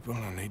some people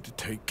I need to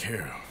take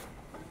care of.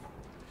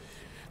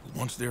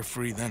 Once they're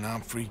free, then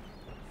I'm free.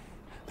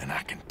 Then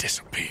I can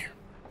disappear.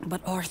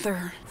 But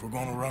Arthur... If we're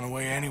gonna run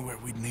away anywhere,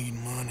 we'd need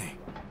money.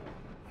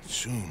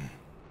 Soon,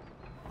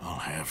 I'll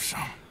have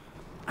some.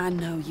 I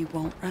know you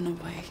won't run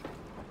away.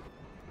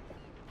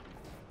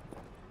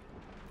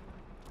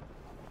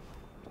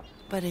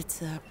 But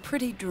it's a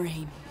pretty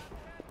dream.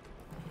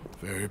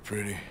 Very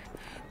pretty,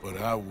 but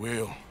I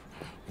will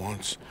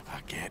once I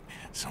get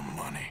some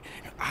money.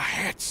 I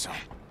had some,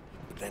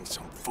 but then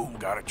some fool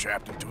got it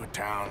trapped into a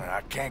town that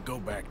I can't go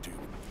back to.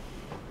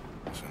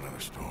 That's another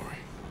story.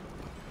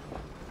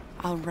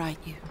 I'll write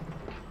you.